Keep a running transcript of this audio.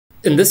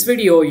In this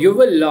video, you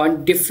will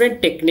learn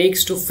different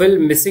techniques to fill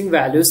missing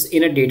values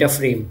in a data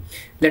frame.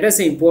 Let us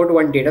import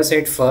one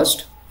dataset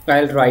first.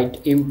 I'll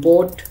write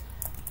import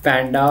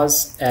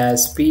pandas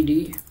as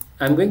pd.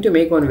 I'm going to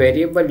make one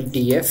variable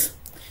df,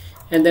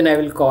 and then I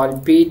will call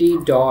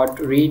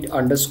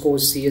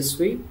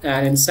pd.read_csv,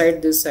 and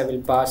inside this I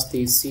will pass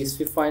the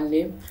csv file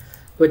name,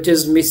 which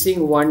is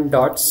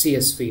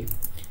missing1.csv.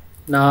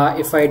 Now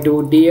if I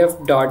do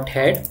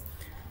df.head,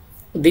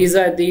 these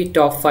are the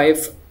top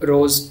 5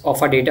 rows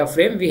of a data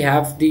frame. We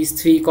have these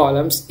 3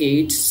 columns: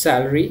 age,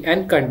 salary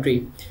and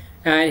country,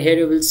 and here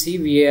you will see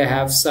we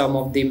have some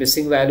of the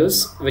missing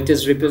values, which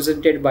is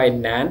represented by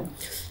nan.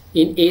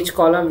 In age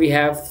column we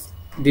have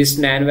this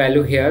nan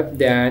value here,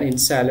 then in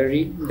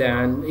salary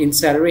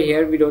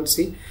here we don't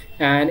see,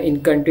 and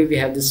in country we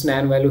have this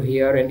nan value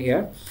here and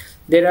here.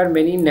 There are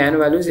many nan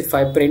values. If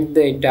I print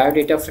the entire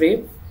data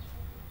frame,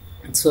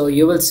 so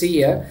you will see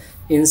here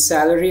in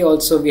salary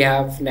also we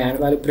have nan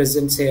value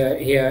present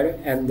here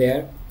and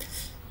there.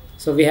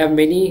 So we have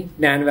many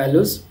nan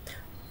values.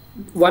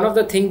 One of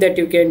the thing that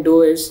you can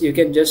do is you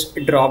can just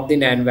drop the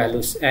nan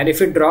values, and if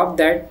you drop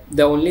that,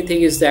 the only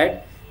thing is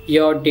that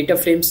your data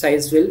frame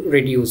size will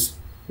reduce.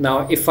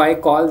 Now if I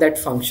call that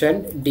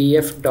function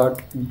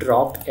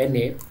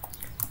df.dropNA,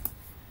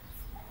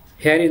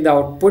 here in the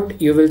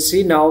output you will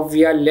see now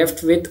we are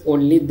left with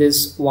only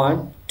this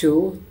 1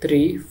 2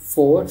 3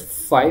 4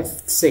 5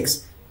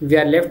 6. We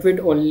are left with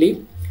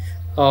only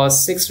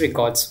 6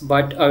 records,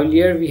 but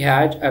earlier we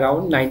had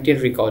around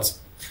 19 records.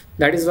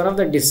 That is one of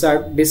the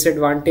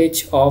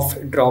disadvantage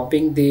of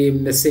dropping the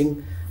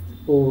missing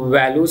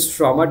values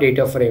from a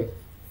data frame.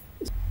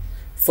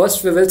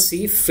 First we will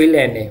see fill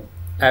NA.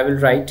 I will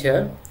write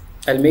here,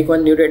 I'll make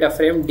one new data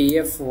frame,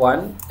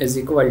 df1 is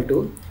equal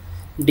to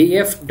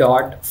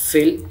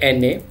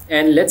df.fillNA,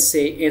 and let's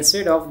say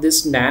instead of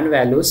this nan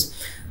values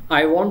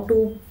I want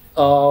to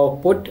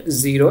put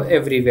 0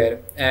 everywhere.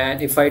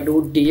 And if I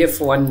do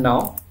df1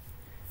 now,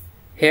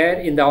 here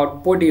in the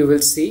output you will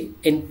see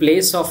in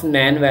place of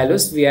nan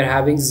values we are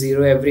having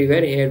 0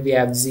 everywhere. Here we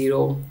have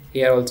 0,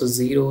 here also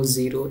 0,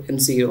 0 and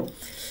 0,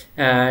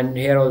 and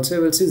here also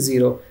you will see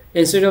 0.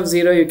 Instead of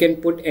 0 you can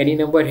put any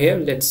number here,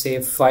 let's say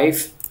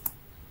 5.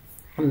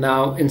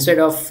 Now instead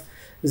of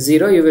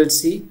 0 you will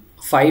see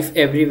 5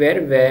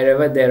 everywhere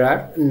wherever there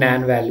are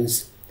nan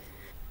values.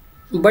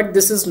 But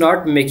this is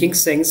not making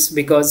sense,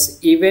 because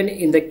even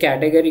in the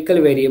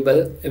categorical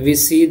variable we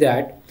see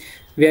that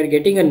we are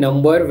getting a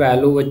number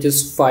value which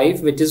is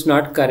 5, which is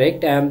not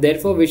correct, and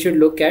therefore we should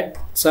look at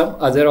some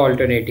other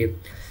alternative,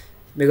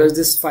 because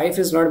this 5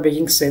 is not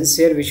making sense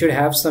here. We should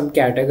have some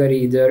category,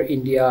 either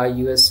India,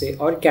 USA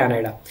or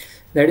Canada.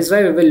 That is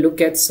why we will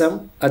look at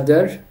some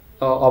other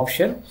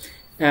option.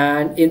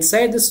 And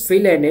inside this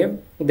fill NA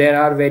there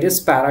are various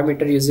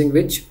parameters using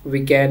which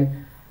we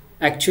can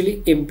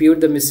actually impute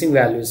the missing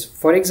values.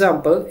 For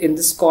example, in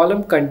this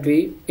column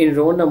country, in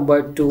row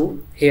number 2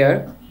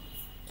 here,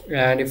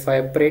 and if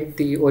I print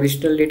the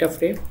original data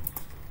frame,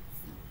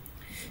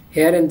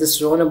 here in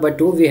this row number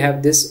 2 we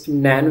have this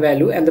nan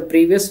value, and the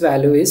previous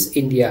value is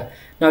India.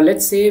 Now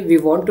let's say we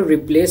want to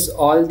replace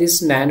all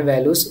these nan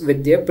values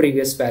with their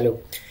previous value.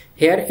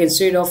 Here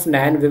instead of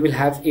nan we will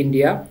have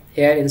India,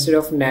 here instead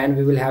of nan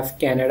we will have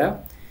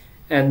Canada,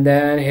 and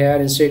then here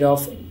instead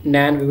of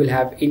nan we will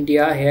have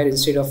India, here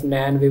instead of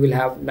nan we will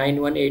have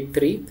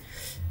 9183.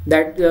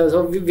 That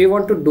so we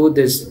want to do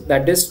this,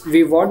 that is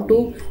we want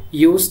to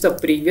use the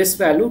previous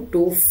value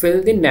to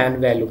fill the nan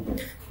value.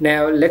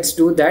 Now let's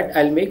do that.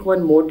 I'll make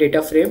one more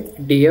data frame,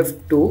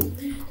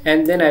 df2,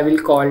 and then I will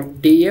call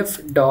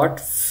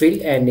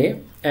df.fillNA,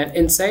 and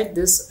inside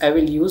this I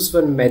will use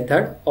one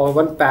method or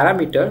one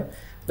parameter.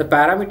 The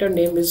parameter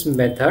name is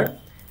method,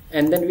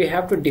 and then we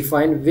have to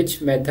define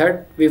which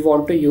method we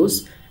want to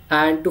use,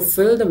 and to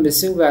fill the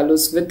missing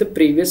values with the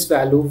previous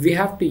value we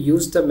have to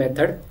use the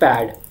method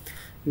pad.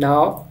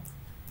 Now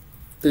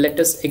let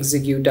us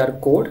execute our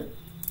code.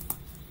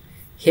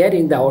 Here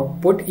in the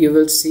output you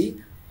will see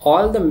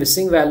all the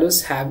missing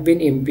values have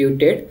been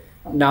imputed.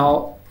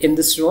 Now in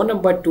this row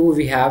number 2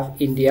 we have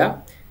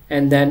India,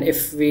 and then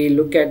if we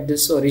look at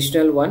this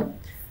original one,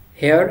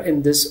 here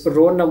in this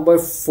row number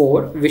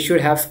 4 we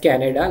should have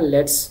Canada.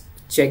 Let's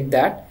check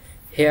that.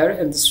 Here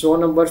in this row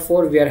number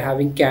 4 we are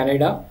having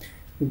Canada.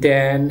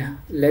 Then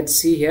let's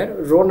see here,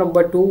 row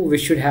number 2 we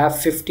should have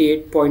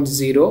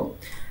 58.0,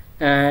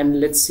 and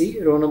let's see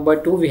row number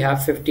 2 we have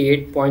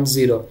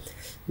 58.0.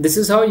 This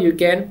is how you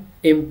can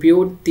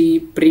impute the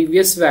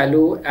previous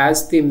value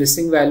as the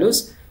missing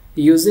values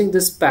using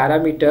this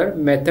parameter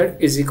method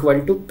is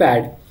equal to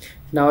pad.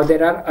 Now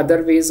there are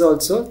other ways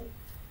also.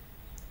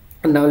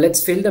 Now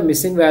let's fill the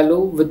missing value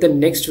with the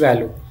next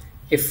value.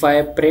 If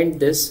I print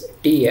this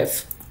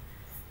df,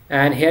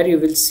 and here you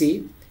will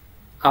see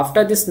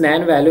after this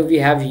nan value we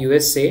have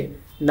USA.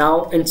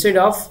 Now instead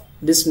of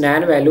this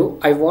nan value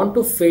I want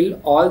to fill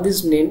all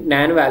these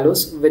nan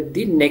values with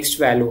the next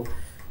value.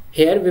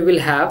 Here we will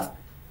have,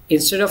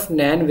 instead of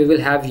nan we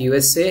will have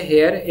USA,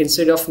 here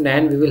instead of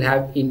nan we will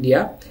have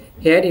India,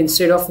 here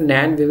instead of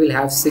nan we will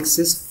have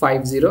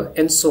 6650,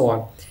 and so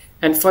on.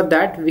 and for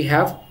that we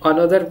have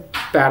another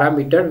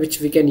parameter which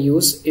we can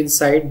use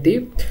inside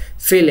the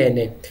fill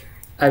NA.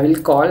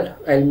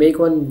 I'll make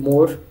one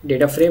more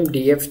data frame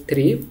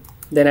df3,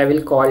 then I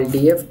will call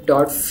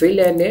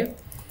df.fillNA,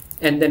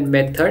 and then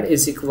method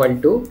is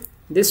equal to,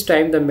 this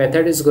time the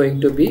method is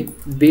going to be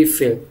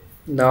bfill.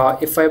 Now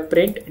if I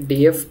print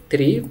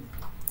df3,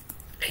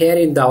 here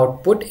in the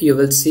output you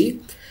will see,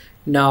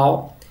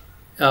 now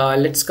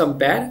let's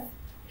compare.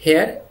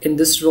 Here in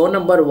this row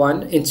number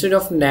 1, instead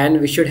of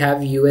NaN we should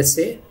have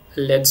USA.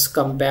 Let's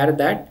compare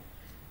that,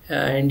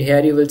 and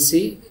here you will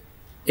see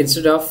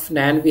instead of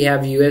NaN we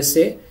have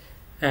USA.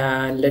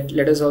 And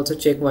let us also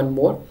check one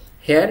more.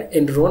 Here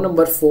in row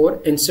number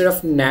 4, instead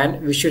of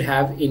NaN we should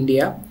have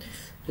India.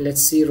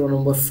 Let's see row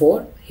number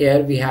 4,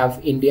 here we have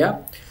India.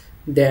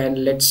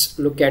 Then let's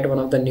look at one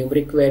of the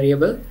numeric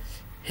variable.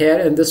 Here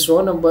in this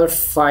row number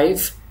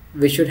 5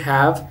 we should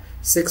have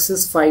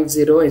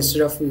 6650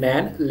 instead of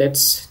NaN.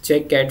 Let's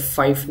check at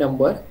 5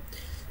 number,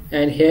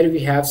 and here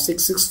we have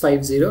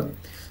 6650.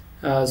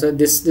 So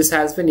this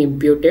has been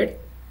imputed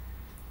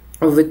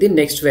with the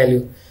next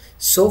value.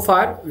 So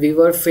far we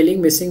were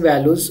filling missing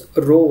values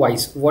row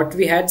wise, what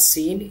we had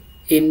seen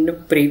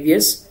in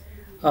previous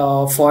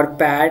for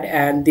pad,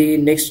 and the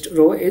next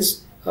row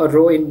is a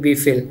row in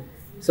bfill.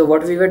 So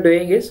what we were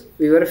doing is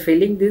we were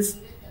filling these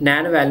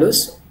NaN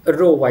values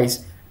row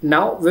wise.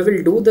 Now we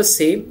will do the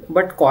same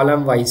but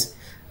column wise.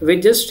 We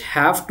just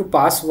have to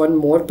pass one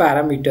more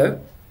parameter,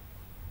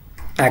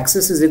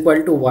 axis is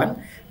equal to 1,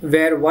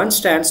 where 1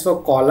 stands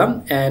for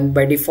column, and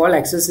by default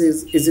axis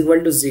is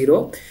equal to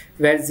 0,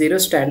 where 0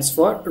 stands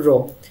for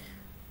row.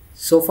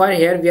 So far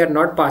here we are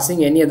not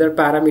passing any other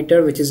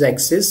parameter which is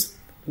axis,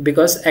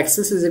 because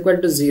axis is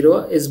equal to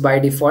 0 is by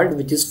default,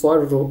 which is for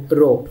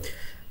row.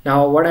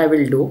 Now what I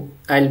will do,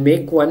 I'll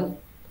make one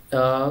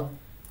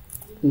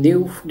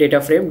new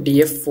data frame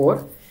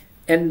df4,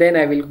 and then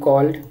I will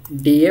call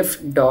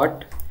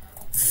df.fillNA,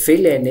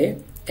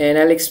 and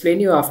I'll explain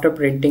you after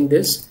printing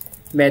this.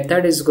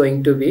 Method is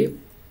going to be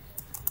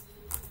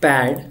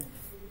pad,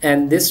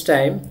 and this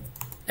time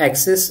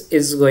axis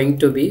is going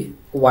to be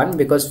 1,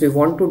 because we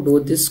want to do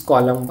this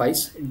column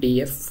wise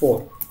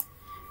df4.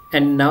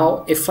 And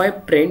now if I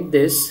print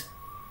this,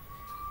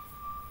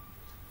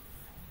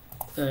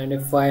 and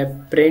if I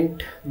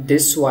print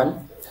this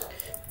one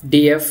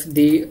df,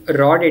 the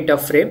raw data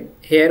frame,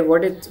 here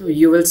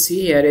you will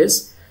see here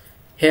is,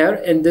 here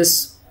in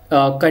this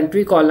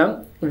country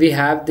column we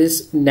have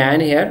this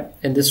NaN here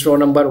in this row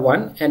number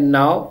 1, and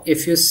now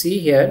if you see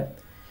here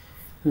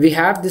we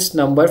have this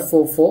number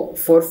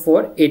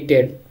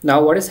 444488.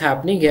 Now what is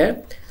happening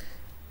here,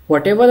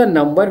 whatever the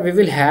number we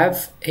will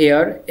have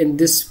here in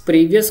this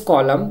previous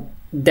column,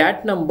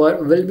 that number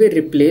will be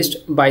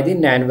replaced by the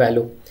NaN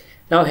value.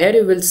 Now here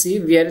you will see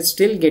we are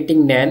still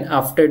getting NaN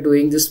after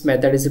doing this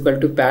method is equal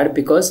to pad,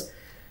 because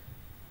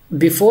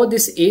before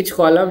this age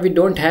column we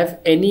don't have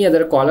any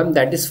other column.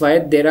 That is why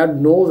there are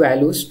no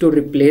values to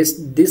replace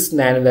this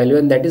NaN value,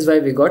 and that is why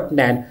we got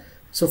NaN.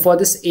 So for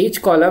this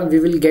age column we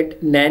will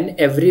get NaN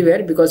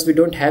everywhere, because we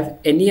don't have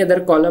any other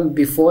column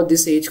before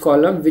this age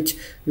column which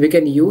we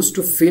can use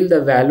to fill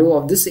the value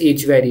of this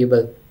age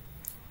variable.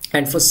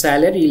 And for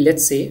salary,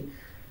 let's say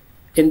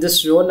in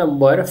this row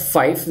number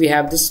 5 we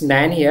have this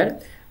NaN here,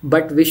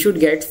 but we should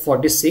get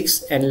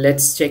 46, and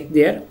let's check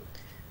there,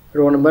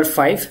 row number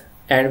 5,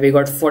 and we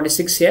got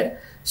 46 here.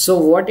 So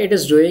what it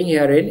is doing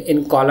here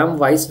in column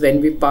wise,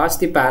 when we pass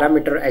the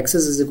parameter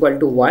axis is equal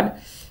to 1,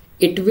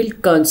 it will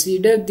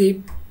consider the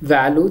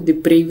value, the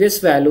previous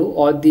value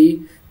or the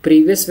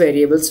previous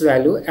variable's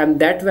value, and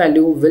that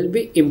value will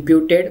be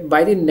imputed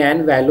by the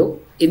NaN value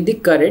in the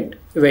current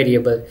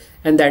variable,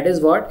 and that is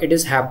what it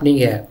is happening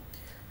here.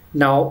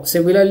 Now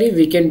similarly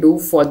we can do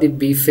for the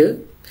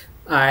bfill.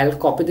 I'll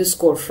copy this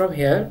code from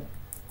here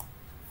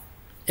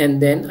and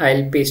then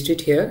I'll paste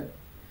it here.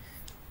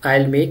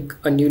 I'll make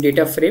a new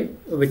data frame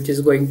which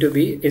is going to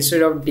be,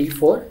 instead of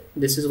D4,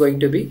 this is going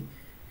to be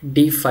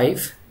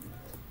D5,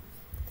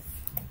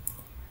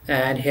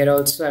 and here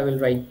also I will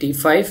write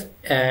D5,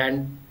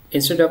 and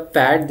instead of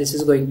pad this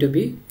is going to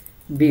be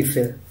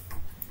bfill.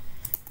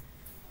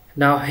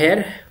 Now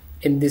here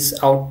in this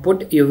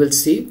output you will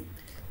see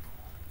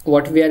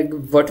what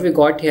we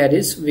got here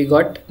is we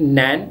got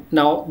NaN.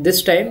 Now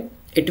this time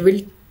it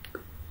will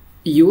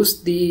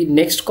use the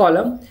next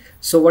column.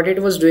 So what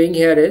it was doing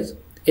here is,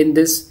 in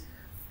this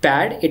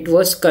pad it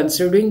was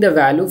considering the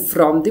value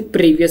from the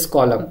previous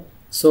column.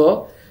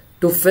 So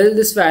to fill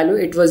this value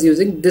it was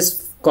using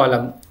this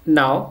column.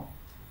 Now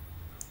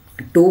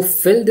to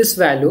fill this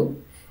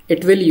value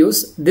it will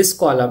use this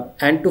column,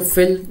 and to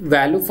fill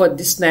value for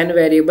this NaN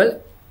variable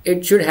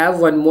it should have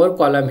one more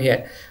column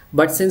here.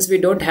 But since we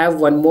don't have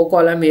one more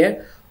column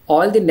here,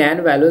 all the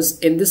NaN values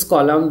in this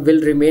column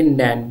will remain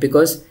NaN,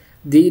 because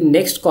the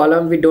next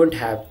column we don't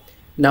have.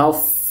 Now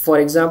for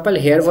example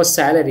here for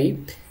salary,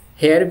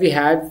 here we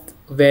had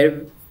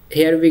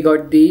here we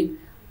got the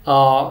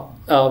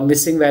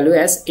missing value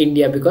as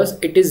India, because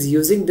it is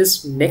using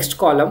this next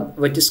column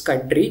which is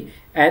country,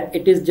 and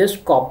it is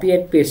just copy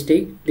and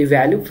pasting the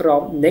value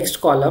from next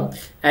column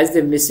as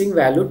the missing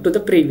value to the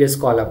previous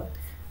column.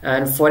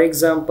 And for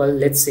example,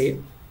 let's say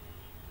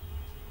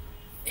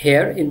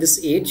here in this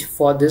age,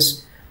 for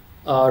this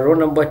row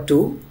number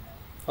 2,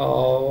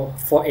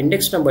 for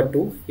index number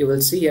 2, you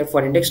will see here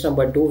for index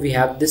number 2 we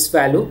have this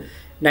value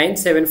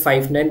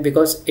 9759,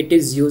 because it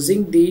is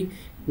using the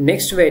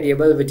next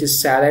variable which is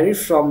salary.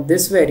 From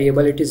this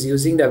variable it is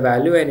using the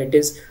value and it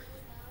is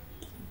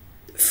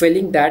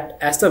filling that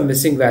as the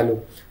missing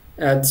value.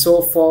 And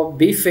so for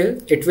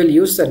bfill it will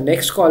use the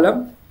next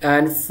column,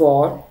 and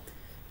for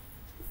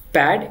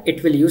pad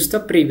it will use the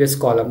previous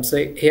column. So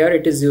here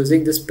it is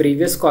using this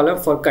previous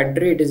column. For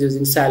country it is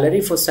using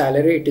salary, for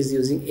salary it is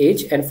using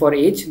age, and for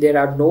age there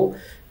are no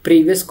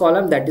previous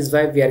column, that is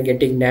why we are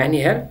getting nan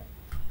here.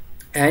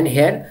 And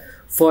here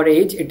for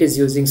age it is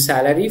using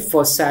salary,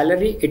 for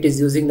salary it is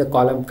using the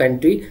column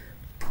country.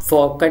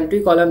 For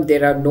country column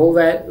there are no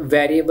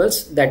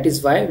variables, that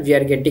is why we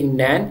are getting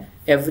nan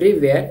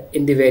everywhere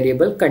in the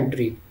variable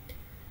country.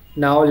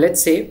 Now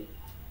let's say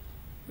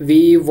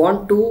we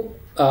want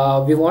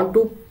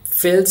to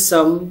fill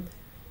some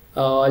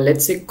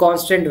let's say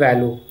constant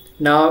value.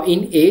 Now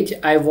in age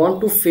I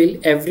want to fill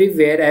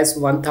everywhere as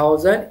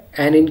 1000,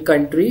 and in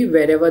country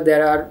wherever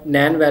there are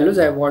nan values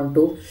I want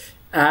to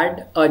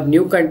add a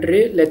new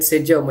country, let's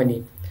say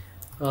Germany.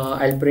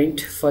 I'll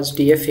print first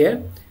df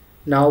here.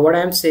 Now what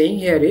I'm saying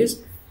here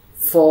is,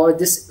 for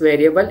this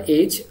variable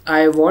age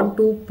I want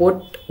to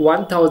put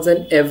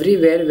 1000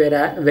 everywhere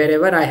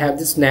wherever I have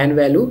this nan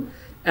value,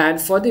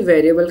 and for the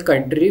variable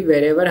country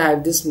wherever I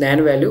have this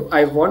nan value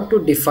I want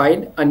to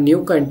define a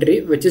new country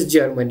which is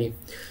Germany.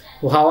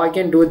 How I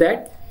can do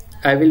that?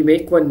 I will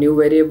make one new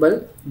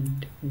variable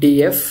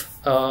df.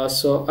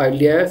 So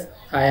earlier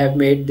I have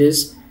made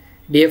this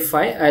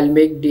df5, I'll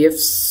make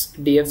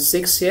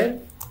df6 here,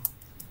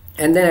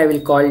 and then I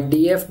will call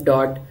df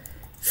dot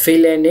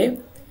fill na,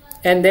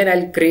 and then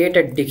I'll create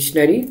a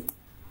dictionary.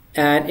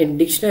 And in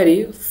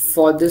dictionary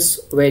for this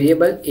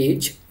variable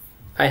age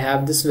I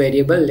have this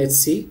variable, let's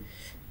see,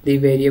 the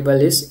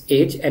variable is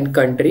age and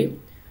country.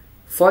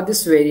 For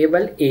this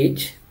variable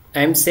age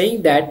I'm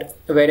saying that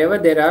wherever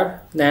there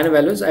are nan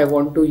values I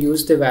want to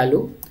use the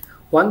value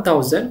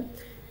 1000,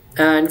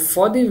 and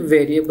for the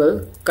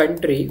variable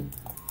country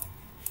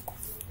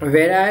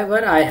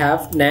wherever I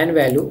have nan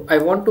value I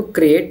want to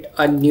create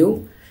a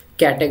new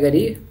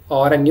category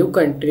or a new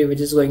country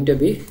which is going to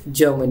be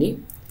Germany.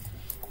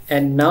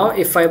 And now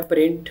if I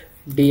print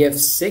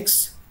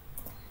df6,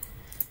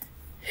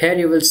 here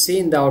you will see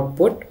in the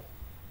output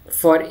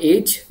for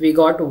age we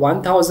got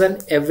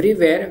 1000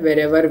 everywhere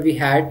wherever we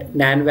had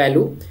nan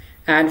value,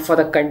 and for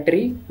the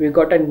country we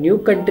got a new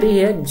country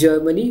here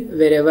Germany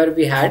wherever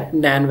we had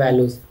nan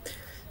values.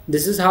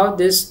 This is how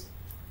this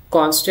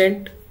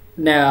constant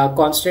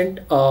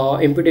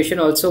imputation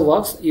also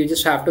works. You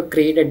just have to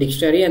create a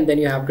dictionary and then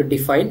you have to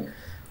define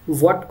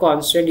what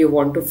constant you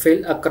want to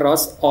fill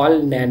across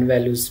all nan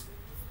values.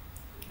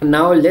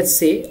 Now let's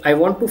say I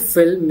want to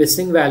fill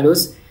missing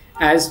values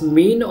as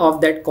mean of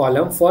that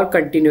column for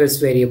continuous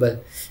variable.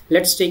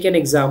 Let's take an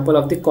example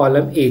of the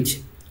column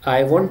age.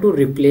 I want to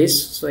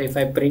replace, so if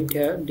I print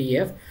here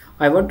df,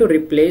 I want to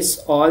replace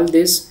all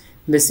these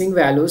missing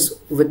values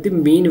with the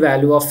mean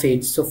value of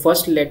age. So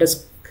first let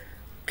us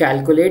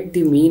calculate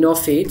the mean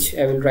of age.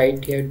 I will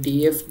write here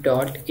df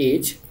dot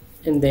age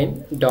and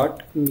then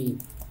dot mean.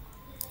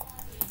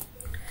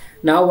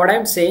 Now what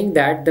I'm saying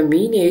that the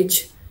mean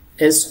age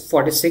is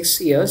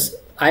 46 years.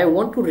 I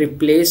want to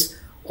replace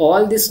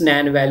all these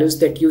nan values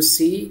that you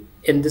see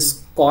in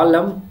this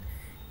column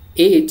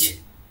age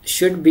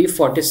should be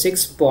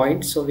 46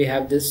 points. So we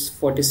have this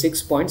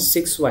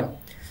 46.61,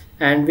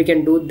 and we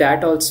can do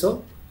that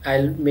also.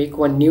 I'll make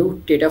one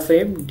new data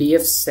frame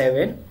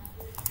df7,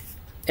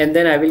 and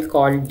then I will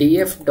call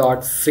df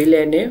dot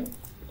fill na,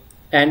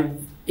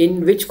 and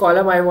in which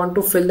column I want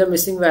to fill the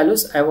missing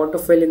values. I want to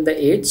fill in the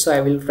age, so I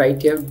will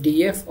write here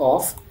df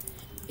of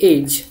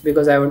age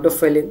because I want to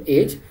fill in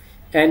age.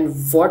 And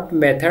what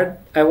method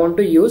I want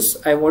to use?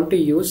 I want to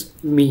use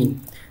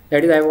mean,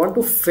 that is I want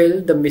to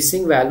fill the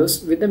missing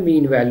values with the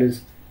mean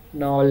values.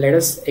 Now let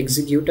us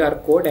execute our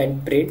code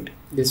and print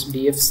this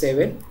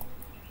df7.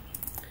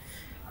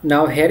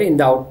 Now here in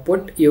the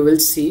output you will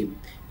see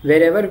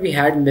wherever we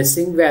had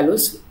missing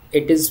values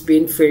it is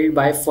being filled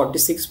by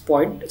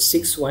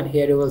 46.61.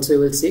 Here you also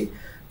will see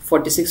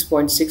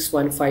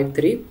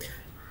 46.6153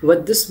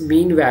 with this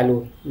mean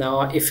value.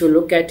 Now if you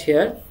look at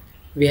here,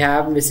 we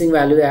have missing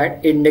value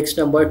at index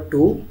number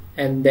 2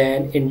 and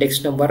then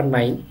index number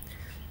 9.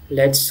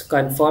 Let's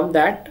confirm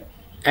that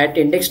at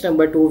index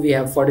number 2 we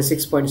have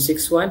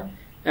 46.61,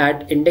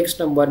 at index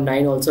number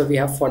 9 also we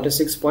have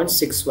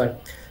 46.61.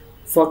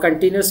 For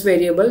continuous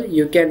variable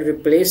you can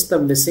replace the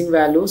missing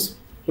values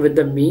with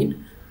the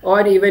mean,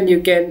 or even you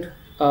can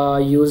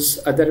use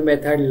other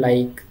method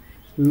like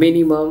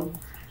minimum,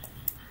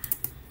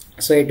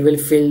 so it will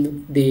fill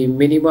the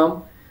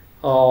minimum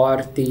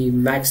or the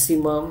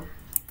maximum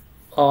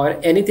or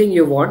anything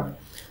you want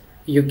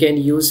you can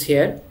use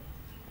here.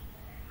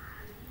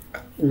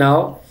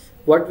 Now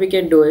what we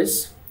can do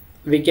is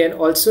we can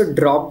also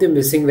drop the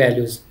missing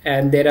values,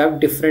 and there are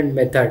different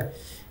methods.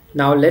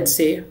 Now let's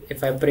say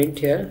if I print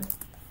here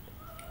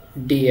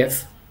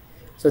df,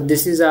 so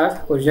this is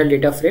our original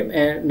data frame,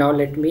 and now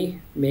let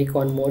me make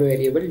one more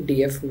variable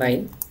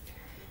df9,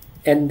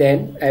 and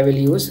then I will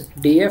use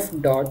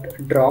df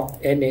dot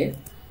drop na,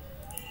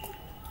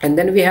 and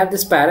then we have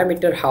this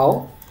parameter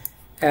how,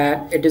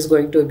 and it is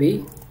going to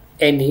be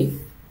any,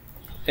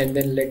 and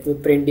then let me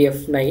print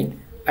df9.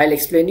 I'll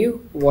explain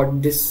you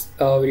what this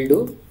will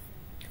do.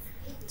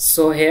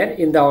 So here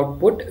in the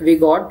output we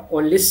got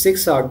only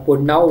 6 output.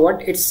 Now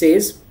what it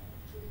says,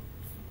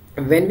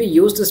 when we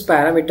use this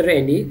parameter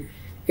any,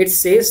 it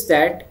says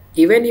that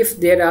even if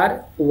there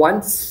are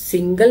one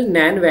single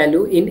nan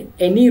value in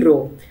any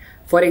row,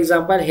 for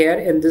example here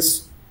in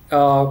this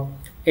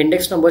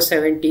index number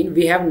 17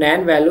 we have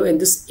nan value in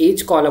this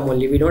age column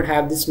only, we don't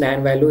have this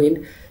nan value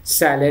in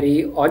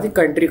salary or the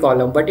country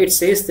column, but it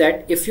says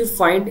that if you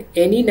find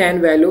any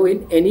nan value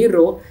in any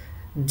row,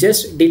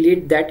 just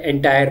delete that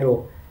entire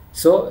row.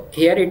 So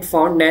here it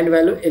found nan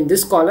value in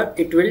this column,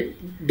 it will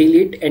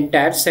delete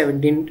entire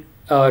 17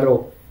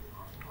 row.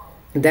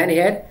 Then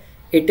here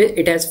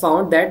it has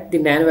found that the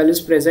nan value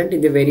is present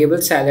in the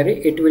variable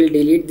salary, it will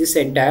delete this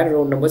entire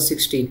row number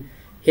 16.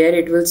 Here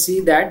it will see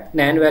that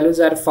nan values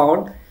are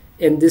found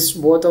in this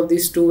both of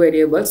these two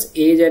variables,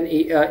 age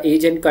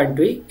and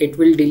country, it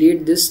will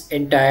delete this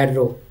entire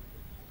row.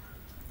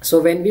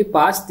 So when we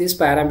pass this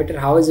parameter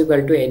how is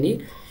equal to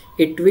any,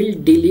 it will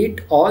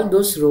delete all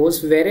those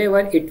rows wherever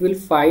it will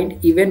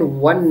find even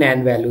one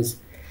nan values.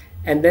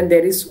 And then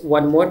there is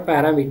one more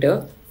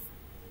parameter.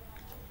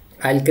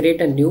 I'll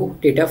create a new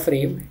data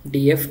frame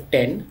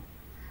df10.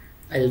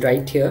 I'll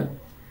write here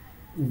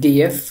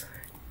df10,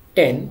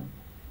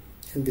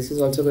 and this is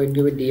also going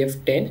to be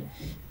df10,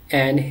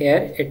 and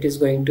here it is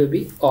going to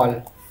be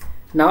all.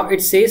 Now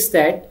it says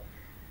that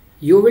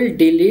you will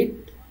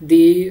delete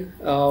the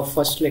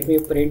first let me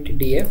print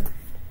df.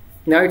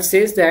 Now it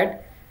says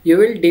that you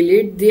will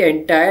delete the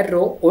entire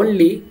row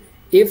only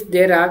if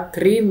there are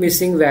 3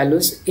 missing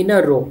values in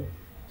a row.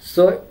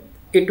 So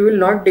it will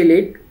not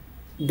delete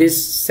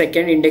this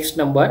second index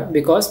number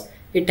because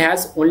it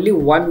has only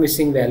one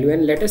missing value.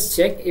 And let us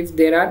check if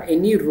there are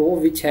any row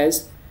which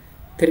has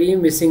 3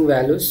 missing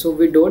values. So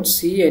we don't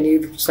see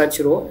any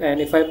such row,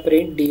 and if I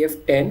print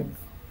df10,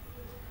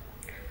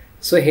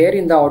 so here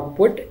in the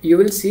output you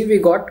will see we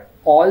got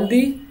all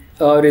the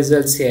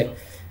results here.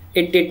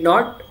 It did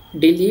not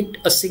delete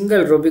a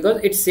single row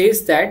because it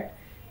says that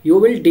you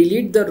will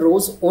delete the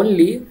rows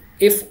only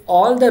if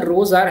all the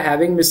rows are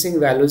having missing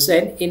values,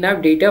 and in our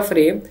data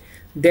frame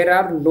there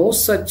are no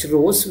such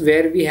rows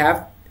where we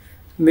have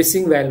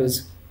missing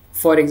values.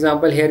 For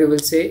example, here you will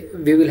say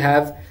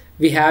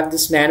we have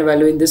this nan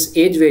value in this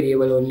age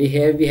variable only,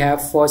 here we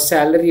have for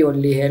salary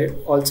only, here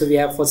also we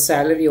have for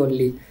salary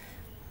only,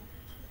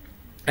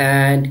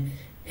 and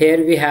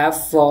here we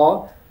have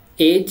for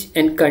age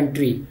and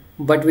country,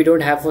 but we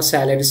don't have for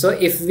salary. So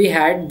if we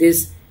had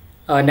this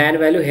nan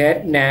value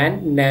here,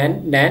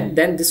 nan,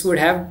 then this would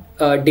have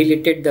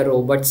deleted the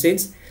row, but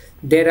since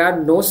there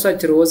are no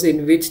such rows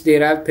in which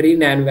there are 3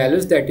 nan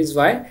values, that is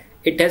why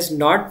it has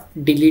not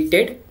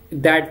deleted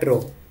that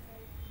row.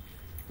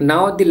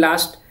 Now the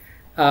last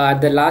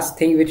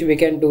thing which we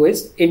can do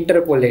is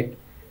interpolate.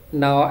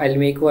 Now I'll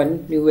make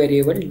one new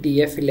variable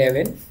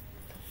df11,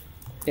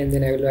 and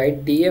then I will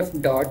write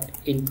df dot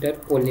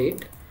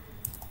interpolate,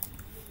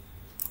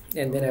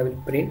 and then I will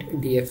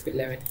print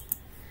df11.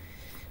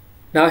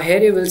 Now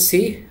here you will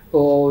see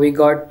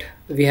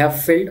we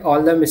have filled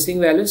all the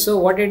missing values. So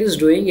what it is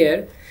doing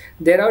here,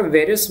 there are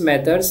various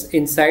methods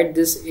inside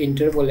this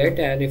interpolate,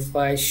 and if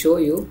I show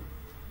you,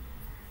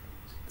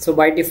 so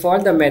by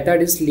default the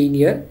method is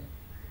linear,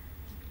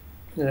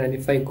 and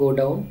if I go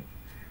down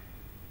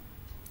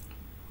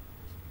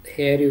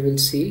here you will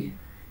see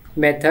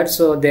method.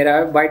 So there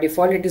are, by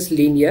default it is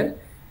linear,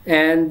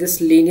 and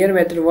this linear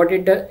method what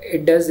it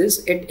does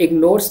is it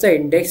ignores the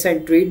index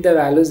and treat the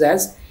values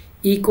as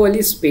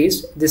equally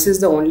spaced. This is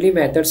the only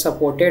method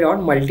supported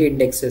on multi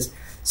indexes.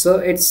 So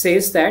it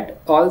says that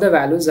all the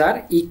values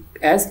are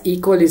as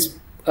equally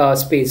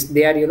spaced,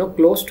 they are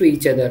close to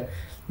each other.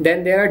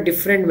 Then there are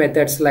different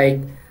methods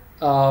like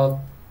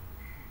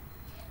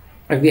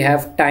we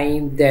have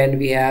time, then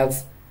we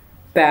have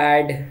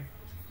pad,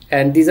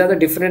 and these are the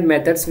different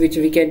methods which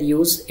we can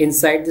use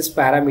inside this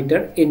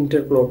parameter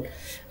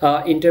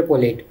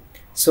interpolate.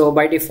 So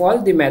by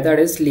default the method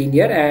is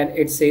linear, and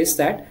it says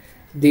that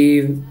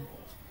the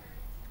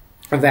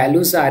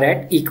values are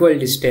at equal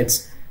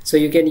distance. So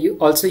you can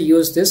also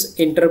use this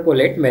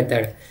interpolate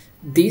method.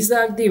 These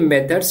are the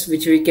methods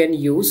which we can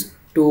use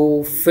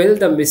to fill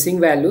the missing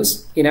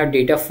values in our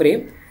data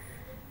frame.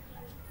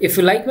 If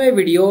you like my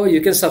video,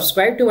 you can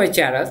subscribe to my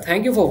channel.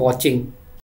 Thank you for watching.